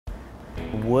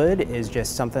Wood is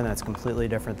just something that's completely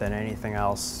different than anything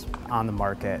else on the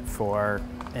market for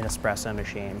an espresso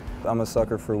machine. I'm a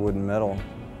sucker for wood and metal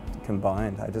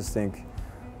combined. I just think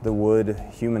the wood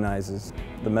humanizes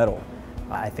the metal.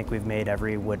 I think we've made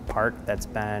every wood part that's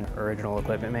been original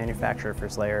equipment manufacturer for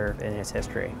Slayer in its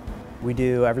history. We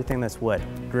do everything that's wood.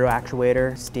 Brew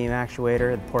actuator, steam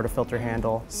actuator, the portafilter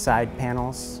handle, side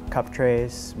panels, cup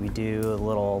trays. We do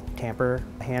little tamper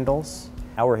handles.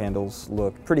 Our handles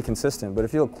look pretty consistent, but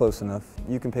if you look close enough,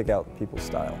 you can pick out people's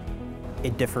style.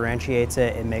 It differentiates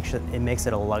it, it makes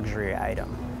it a luxury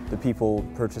item. The people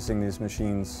purchasing these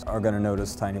machines are going to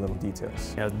notice tiny little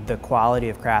details. You know, the quality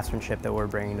of craftsmanship that we're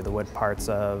bringing to the wood parts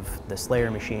of the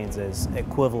Slayer machines is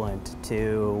equivalent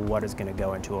to what is going to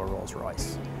go into a Rolls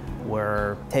Royce.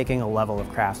 We're taking a level of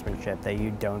craftsmanship that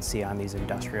you don't see on these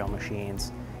industrial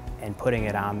machines and putting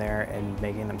it on there and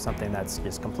making them something that's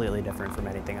just completely different from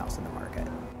anything else in the market.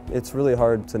 It's really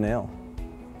hard to nail,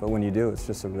 but when you do, it's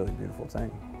just a really beautiful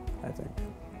thing, I think.